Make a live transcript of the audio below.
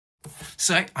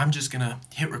So I'm just gonna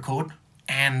hit record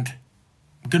and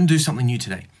I'm gonna do something new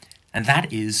today. And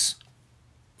that is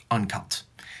Uncut.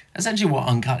 Essentially what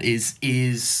Uncut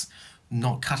is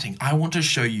not cutting. I want to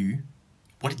show you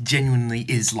what it genuinely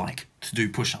is like to do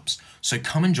push-ups. So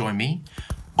come and join me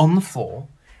on the floor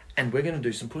and we're gonna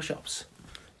do some push-ups.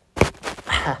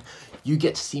 You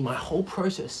get to see my whole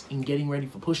process in getting ready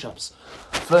for push-ups.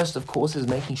 First, of course, is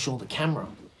making sure the camera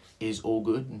is all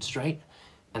good and straight,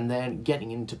 and then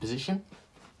getting into position.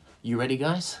 You ready,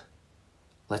 guys?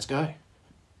 Let's go.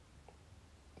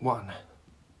 1,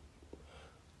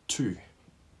 2,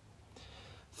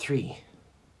 3,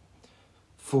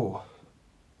 4,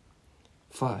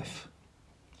 5,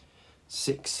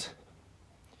 6,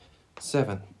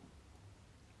 7,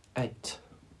 8,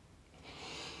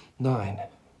 9,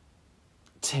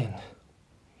 10,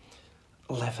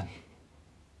 11,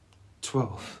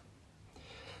 12,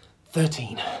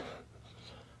 13,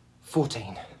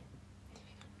 14,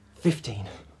 15,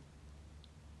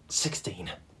 16,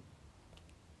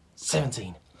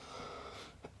 17,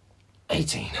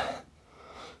 18,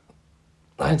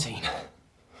 19,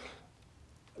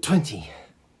 20,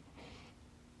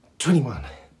 21,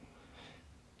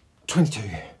 22,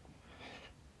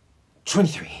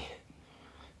 23,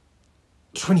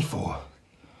 24,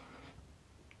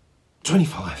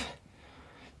 25,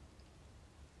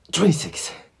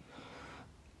 26,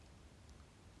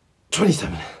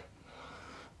 27,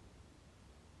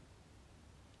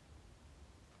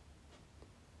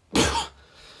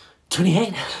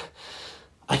 28,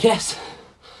 I guess.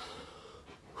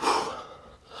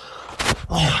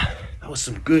 Oh, that was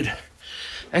some good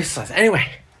exercise. Anyway,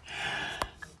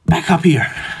 back up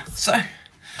here. So,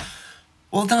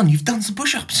 well done, you've done some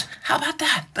push-ups. How about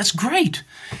that? That's great.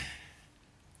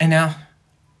 And now,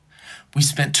 we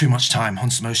spent too much time on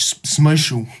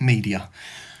social media.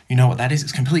 You know what that is?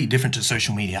 It's completely different to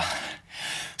social media.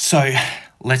 So,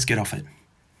 let's get off it.